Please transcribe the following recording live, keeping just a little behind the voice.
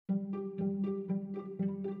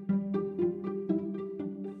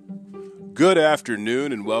Good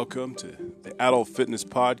afternoon and welcome to the Adult Fitness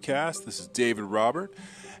Podcast. This is David Robert,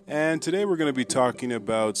 and today we're going to be talking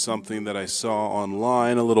about something that I saw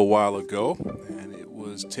online a little while ago, and it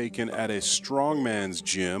was taken at a strongman's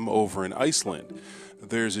gym over in Iceland.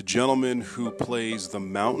 There's a gentleman who plays the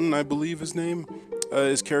Mountain, I believe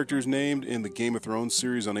his character is named in the Game of Thrones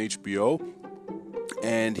series on HBO,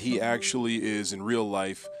 and he actually is in real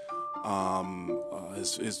life.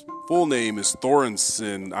 His full name is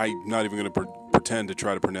Thorensen. I'm not even going to pretend to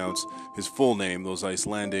try to pronounce his full name. Those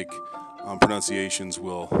Icelandic pronunciations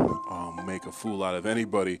will make a fool out of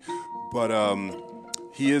anybody. But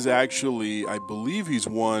he is actually, I believe he's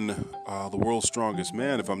won the World's Strongest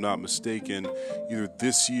Man, if I'm not mistaken, either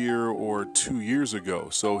this year or 2 years ago.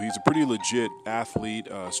 So he's a pretty legit athlete,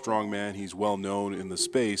 strongman. He's well known in the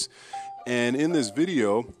space. And in this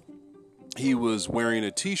video, he was wearing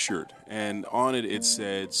a t-shirt, and on it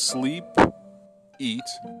said, sleep, eat,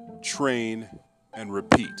 train, and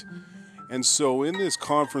repeat. And so in this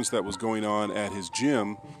conference that was going on at his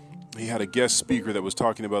gym, he had a guest speaker that was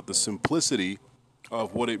talking about the simplicity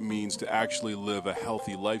of what it means to actually live a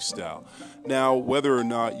healthy lifestyle. Now, whether or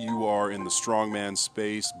not you are in the strongman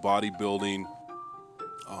space, bodybuilding,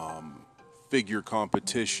 figure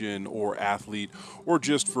competition or athlete, or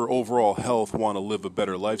just for overall health want to live a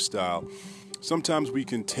better lifestyle, sometimes we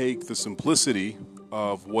can take the simplicity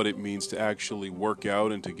of what it means to actually work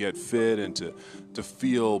out and to get fit and to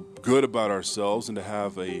feel good about ourselves and to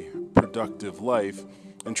have a productive life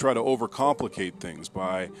and try to overcomplicate things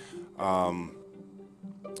by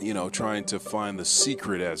trying to find the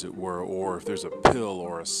secret, as it were, or if there's a pill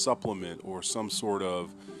or a supplement or some sort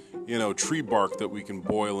of tree bark that we can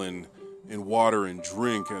boil in water and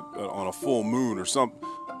drink on a full moon or some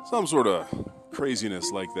sort of craziness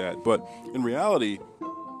like that. But in reality,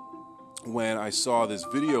 when I saw this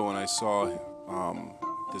video and I saw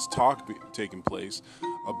this talk taking place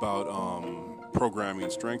about programming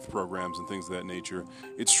and strength programs and things of that nature,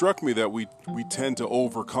 it struck me that we tend to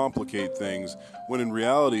overcomplicate things when in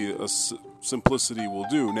reality simplicity will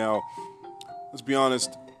do. Now, let's be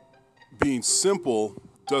honest, being simple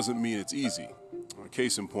doesn't mean it's easy.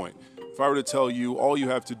 Case in point, if I were to tell you all you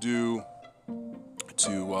have to do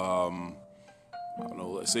to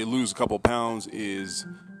let's say lose a couple pounds is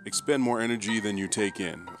expend more energy than you take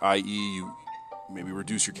in, i.e. you maybe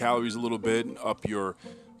reduce your calories a little bit, up your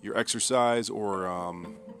exercise, or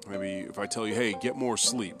maybe if I tell you, hey, get more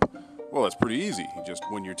sleep. Well, that's pretty easy. Just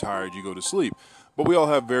when you're tired, you go to sleep. But we all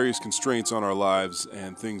have various constraints on our lives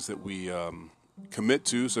and things that we commit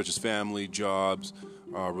to, such as family, jobs,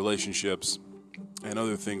 relationships, and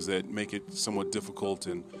other things that make it somewhat difficult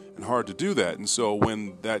and hard to do that. And so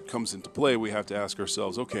when that comes into play, we have to ask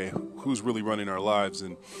ourselves, okay, who's really running our lives?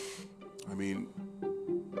 And I mean,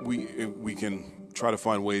 we can try to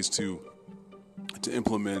find ways to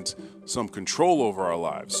implement some control over our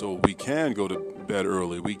lives so we can go to bed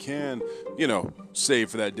early. We can,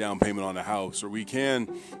 save for that down payment on a house, or we can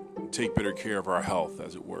take better care of our health,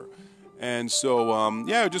 as it were. And so,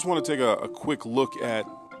 I just want to take a quick look at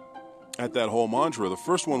that whole mantra. The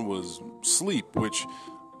first one was sleep, which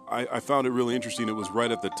I found it really interesting. It was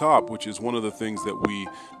right at the top, which is one of the things that we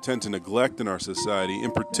tend to neglect in our society,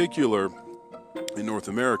 in particular in North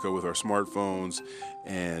America with our smartphones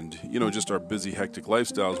and, just our busy, hectic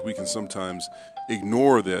lifestyles. We can sometimes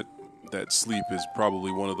ignore that sleep is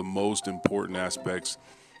probably one of the most important aspects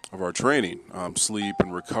of our training. Sleep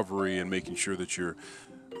and recovery and making sure that you're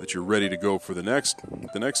ready to go for the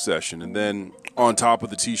next session. And then on top of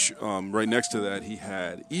the t-shirt, right next to that, he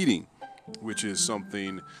had eating, which is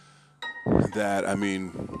something that,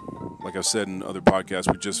 like I've said in other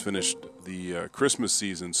podcasts, we just finished the Christmas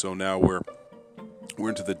season, so now we're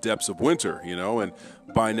into the depths of winter, and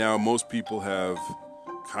by now most people have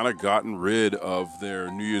kind of gotten rid of their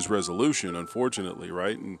New Year's resolution, unfortunately,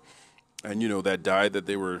 right? And that diet that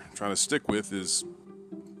they were trying to stick with is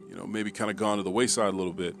maybe kind of gone to the wayside a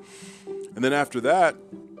little bit. And then after that,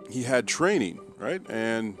 he had training, right?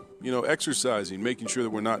 And, exercising, making sure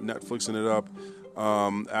that we're not Netflixing it up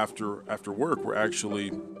after work. We're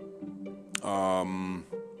actually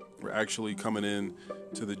coming in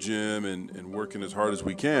to the gym and working as hard as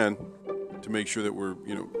we can to make sure that we're,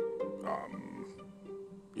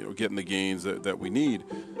 getting the gains that we need.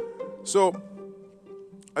 So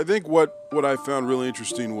I think what I found really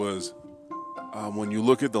interesting was when you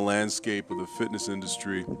look at the landscape of the fitness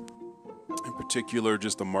industry, in particular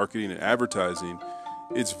just the marketing and advertising,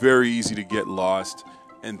 it's very easy to get lost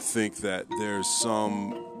and think that there's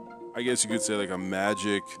some, I guess you could say, like a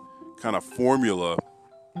magic kind of formula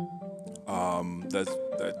that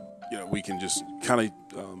we can just kind of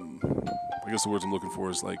I guess the words I'm looking for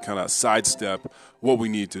is like kind of sidestep what we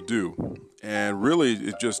need to do. And really,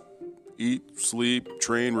 it just eat, sleep,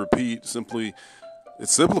 train, repeat. Simply, it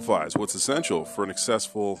simplifies what's essential for an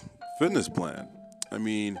successful fitness plan. I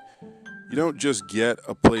mean, you don't just get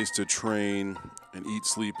a place to train and eat,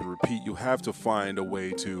 sleep, and repeat. You have to find a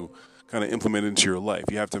way to kind of implement it into your life.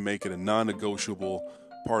 You have to make it a non-negotiable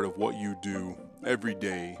part of what you do every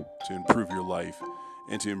day to improve your life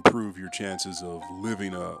and to improve your chances of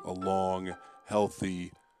living a long,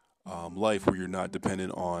 healthy life where you're not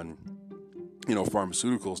dependent on,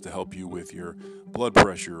 pharmaceuticals to help you with your blood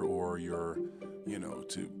pressure or your,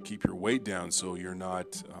 to keep your weight down so you're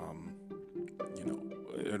not,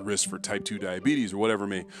 at risk for type 2 diabetes or whatever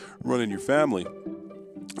may run in your family.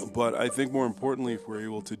 But I think more importantly, if we're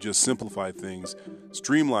able to just simplify things,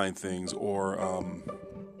 streamline things, or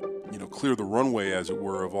clear the runway, as it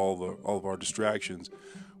were, of all of our distractions,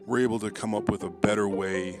 we're able to come up with a better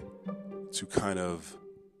way to kind of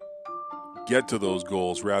get to those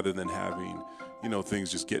goals rather than having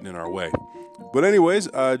things just getting in our way. But anyways,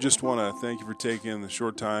 I just want to thank you for taking the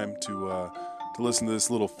short time to listen to this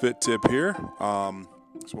little fit tip here.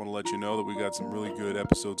 Just want to let you know that we got some really good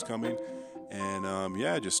episodes coming. And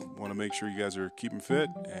just want to make sure you guys are keeping fit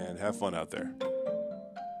and have fun out there.